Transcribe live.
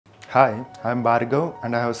Hi, I'm Bhargav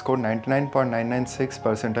and I have scored 99.996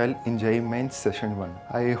 percentile in JEE Main Session 1.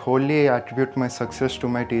 I wholly attribute my success to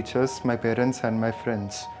my teachers, my parents and my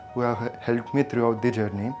friends who have helped me throughout the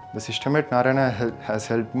journey. The system at Narayana has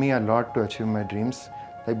helped me a lot to achieve my dreams.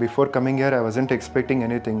 Like before coming here, I wasn't expecting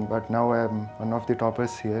anything, but now I am one of the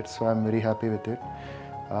toppers here, so I'm very happy with it.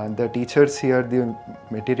 The teachers here, the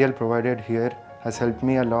material provided here has helped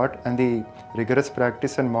me a lot, and the rigorous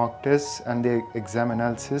practice and mock tests and the exam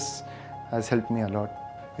analysis has helped me a lot.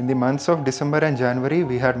 In the months of December and January,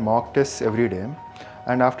 we had mock tests every day,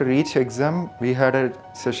 and after each exam, we had a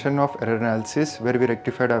session of error analysis where we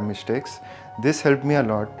rectified our mistakes. This helped me a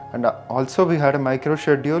lot, and also we had a micro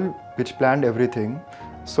schedule which planned everything.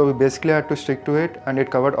 So we basically had to stick to it, and it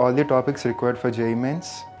covered all the topics required for JEE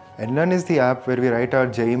Mains. NLearn is the app where we write our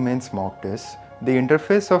JEE Mains mock tests. The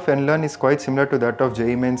interface of NLearn is quite similar to that of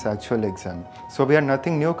JEE Mains actual exam. So we had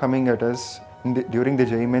nothing new coming at us during the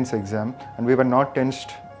JEE Mains exam, and we were not tensed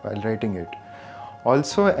while writing it.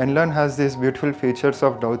 Also, NLearn has these beautiful features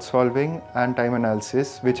of doubt solving and time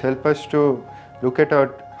analysis, which help us to look at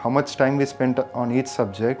how much time we spent on each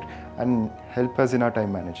subject and help us in our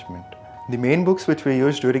time management. The main books which we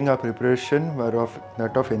used during our preparation were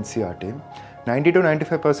that of NCERT. 90 to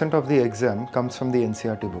 95% of the exam comes from the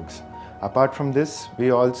NCERT books. Apart from this,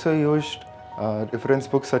 we also used reference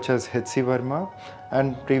books such as H.C. Verma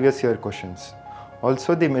and previous year questions.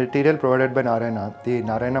 Also, the material provided by Narayana, the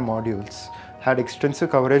Narayana modules, had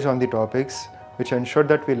extensive coverage on the topics, which ensured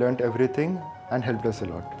that we learnt everything and helped us a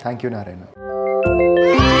lot. Thank you, Narayana.